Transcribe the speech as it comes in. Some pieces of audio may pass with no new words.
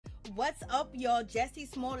What's up, y'all? Jessie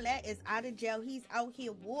Smollett is out of jail. He's out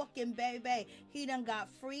here walking, baby. He done got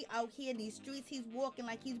free out here in these streets. He's walking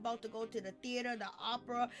like he's about to go to the theater, the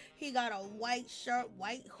opera. He got a white shirt,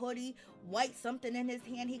 white hoodie, white something in his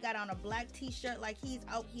hand. He got on a black t-shirt like he's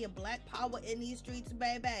out here black power in these streets,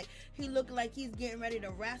 baby. He looked like he's getting ready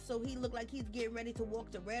to wrestle. He looked like he's getting ready to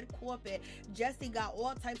walk the red carpet. Jessie got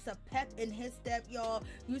all types of pep in his step, y'all.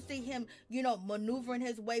 You see him, maneuvering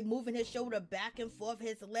his way, moving his shoulder back and forth,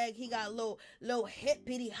 his leg. He got a little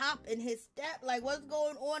hippity hop in his step. Like, what's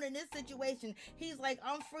going on in this situation? He's like,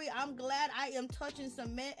 I'm free. I'm glad I am touching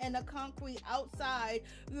cement and the concrete outside.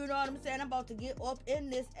 You know what I'm saying? I'm about to get up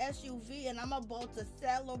in this SUV and I'm about to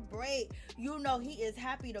celebrate. He is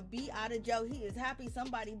happy to be out of jail. He is happy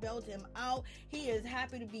somebody bailed him out. He is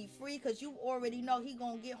happy to be free because you already know he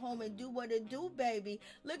gonna get home and do what it do, baby.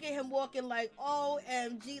 Look at him walking like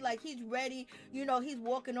OMG, like he's ready. He's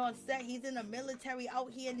walking on set. He's in the military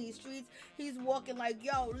out here in these streets. He's walking like,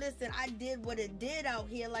 yo, listen, I did what it did out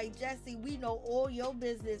here. Like, Jessie, we know all your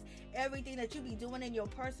business, everything that you be doing in your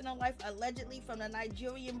personal life, allegedly from the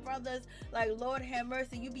Nigerian brothers. Like, Lord have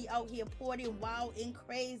mercy, you be out here partying wild and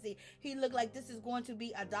crazy. He looked like this is going to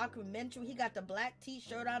be a documentary. He got the black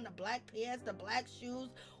t-shirt on, the black pants, the black shoes,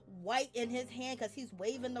 white in his hand because he's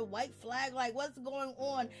waving the white flag. Like, what's going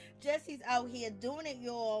on? Jessie's out here doing it,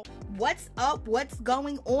 y'all. What's up? What's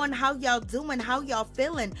going on? How y'all doing? How y'all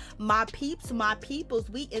feeling? My peeps, my peoples,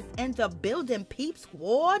 we is in the building, peep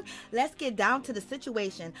squad. Let's get down to the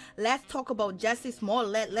situation. Let's talk about Jessie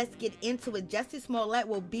Smollett. Let's get into it. Jessie Smollett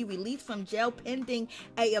will be released from jail pending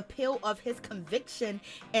a appeal of his conviction,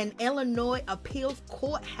 and Illinois appeals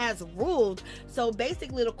court has ruled. So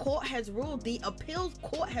basically the court has ruled, the appeals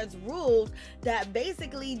court has ruled that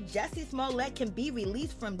basically Jessie Smollett can be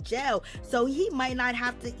released from jail. So he might not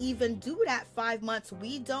have to even do that 5 months.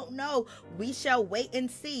 We don't know. We shall wait and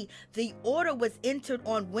see. The order was entered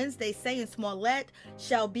on Wednesday saying Smollett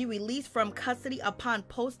shall be released from custody upon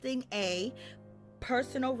posting a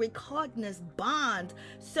personal recognizance bond.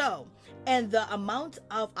 And the amount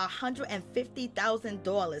of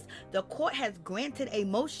 $150,000. The court has granted a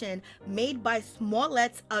motion made by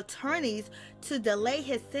Smollett's attorneys to delay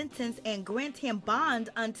his sentence and grant him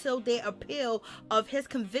bond until their appeal of his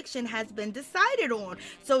conviction has been decided on.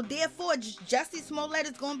 So therefore, Jessie Smollett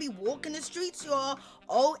is going to be walking the streets, y'all.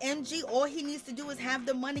 OMG, all he needs to do is have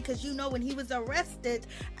the money, because when he was arrested,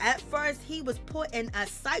 at first he was put in a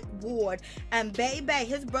psych ward, and baby,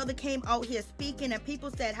 his brother came out here speaking, and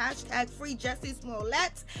people said hashtag free Jessie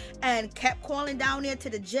Smollett, and kept calling down there to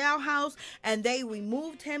the jailhouse, and they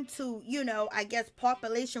removed him to, I guess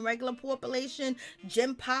population, regular population,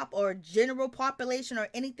 gym pop, or general population, or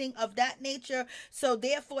anything of that nature. So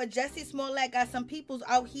therefore, Jessie Smollett got some peoples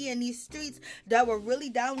out here in these streets that were really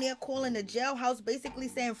down there calling the jailhouse, basically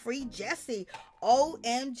saying free Jessie.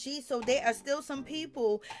 OMG. So there are still some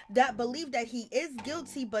people that believe that he is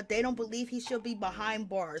guilty, but they don't believe he should be behind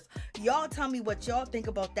bars. Y'all tell me what y'all think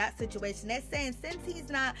about that situation. They're saying since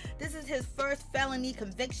this is his first felony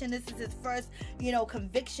conviction, this is his first,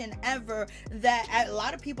 conviction ever, that a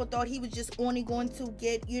lot of people thought he was just only going to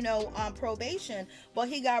get, probation, but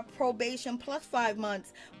he got probation plus 5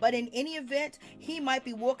 months. But in any event, he might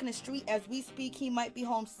be walking the street as we speak. He might be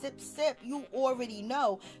home sip. You already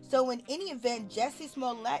know. So in any event, Jessie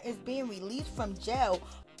Smollett is being released from jail.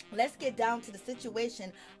 Let's get down to the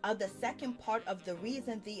situation of the second part of the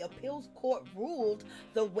reason the appeals court ruled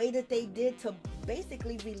the way that they did to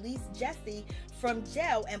basically release Jessie from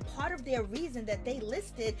jail. And part of their reason that they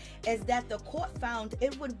listed is that the court found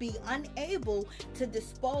it would be unable to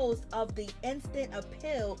dispose of the instant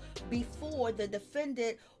appeal before the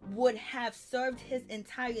defendant would have served his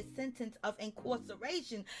entire sentence of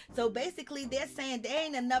incarceration. So basically they're saying there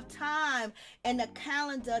ain't enough time in the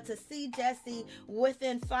calendar to see Jessie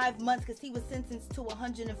within 5 months, because he was sentenced to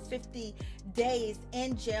 150 days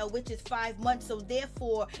in jail, which is 5 months. So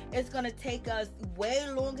therefore it's going to take us way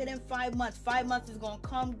longer than 5 months. 5 months is going to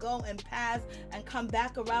come, go, and pass and come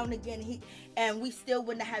back around again, and we still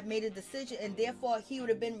wouldn't have made a decision, and therefore he would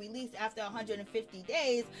have been released after 150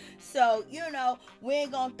 days. So we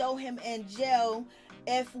ain't gonna throw him in jail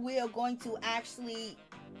if we are going to actually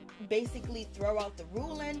basically throw out the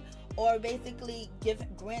ruling, or basically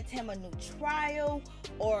grant him a new trial,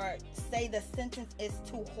 or say the sentence is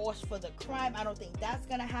too harsh for the crime. I don't think that's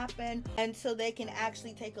gonna happen until they can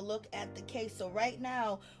actually take a look at the case. So right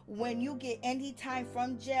now, when you get any time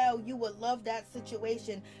from jail, you would love that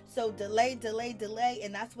situation. So delay,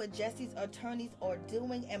 and that's what Jessie's attorneys are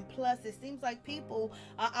doing. And plus, it seems like people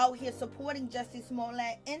are out here supporting Jessie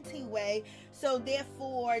Smollett anyway, so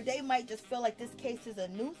therefore they might just feel like this case is a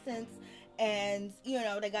nuisance, and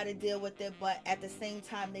they got to deal with it, but at the same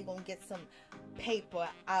time they're gonna get some paper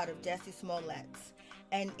out of Jessie Smollett.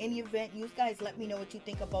 And in the event, you guys let me know what you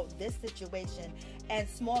think about this situation. And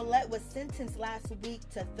Smollett was sentenced last week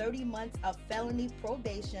to 30 months of felony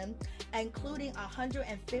probation, including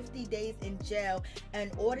 150 days in jail,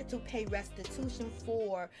 in order to pay restitution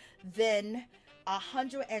for then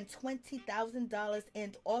 $120,000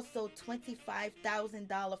 and also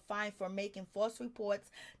 $25,000 fine for making false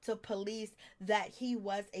reports to police that he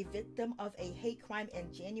was a victim of a hate crime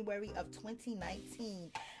in January of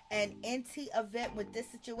 2019. And in the event with this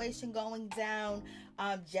situation going down,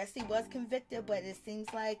 Jessie was convicted, but it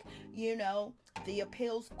seems like, the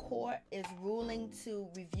appeals court is ruling to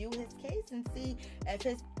review his case and see if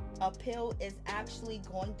his appeal is actually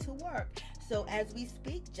going to work. So as we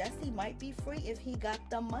speak, Jessie might be free if he got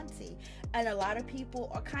the money. And a lot of people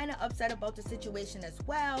are kind of upset about the situation as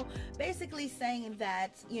well, basically saying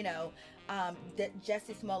that, that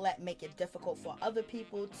Jessie Smollett make it difficult for other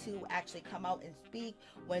people to actually come out and speak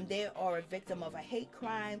when they are a victim of a hate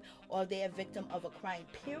crime or they're a victim of a crime,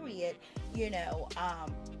 period.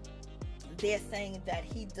 They're saying that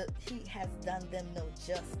he has done them no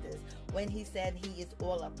justice when he said he is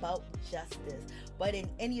all about justice. But in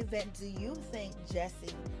any event, do you think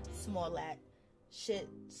Jessie Smollett should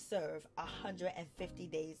serve 150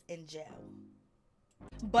 days in jail?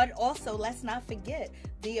 But also, let's not forget,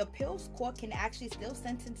 the appeals court can actually still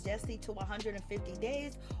sentence Jessie to 150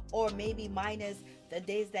 days or maybe minus the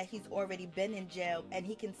days that he's already been in jail, and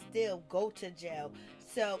he can still go to jail.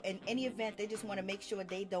 So in any event, they just want to make sure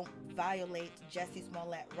they don't violate Jessie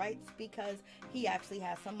Smollett's rights, because he actually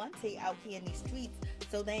has some money out here in these streets,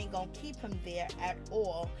 so they ain't gonna keep him there at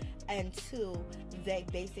all until they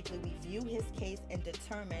basically review his case and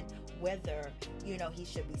determine whether he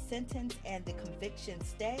should be sentenced and the conviction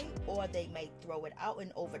stay, or they may throw it out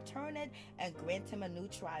and overturn it and grant him a new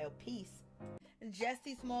trial. Peace.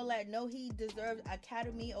 Jessie Smollett, he deserves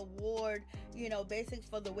Academy Award, basically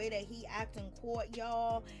for the way that he acts in court,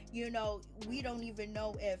 y'all. We don't even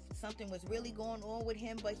know if something was really going on with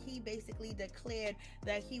him, but he basically declared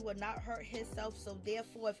that he would not hurt himself. So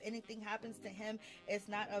therefore, if anything happens to him, it's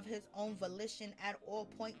not of his own volition at all,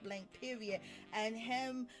 point blank, period. And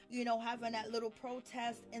him, having that little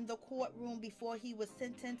protest in the courtroom before he was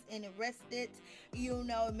sentenced and arrested,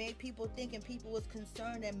 it made people think, and people was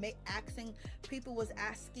concerned, and people was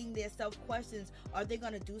asking themselves questions. Are they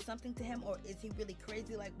going to do something to him, or is he really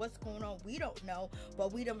crazy? Like, what's going on? We don't know,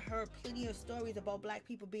 but we done heard plenty of stories about black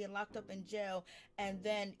people being locked up in jail, and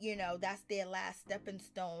then that's their last stepping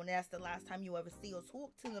stone. That's the last time you ever see us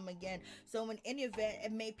talk to them again. So in any event,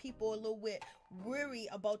 it made people a little bit worried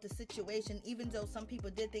about the situation, even though some people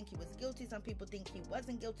did think he was guilty, some people think he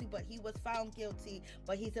wasn't guilty, but he was found guilty,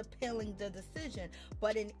 but he's appealing the decision.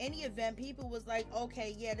 But in any event, people was like,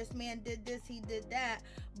 okay, yeah, this man did this, he did that,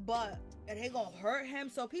 but are they gonna hurt him?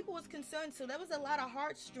 So people was concerned. So there was a lot of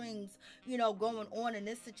heartstrings going on in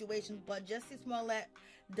this situation. But Jessie Smollett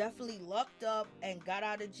definitely lucked up and got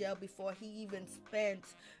out of jail before he even spent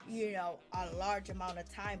a large amount of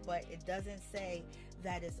time. But it doesn't say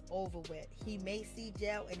that it's over with. He may see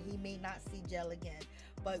jail and he may not see jail again,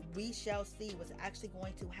 but we shall see what's actually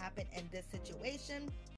going to happen in this situation.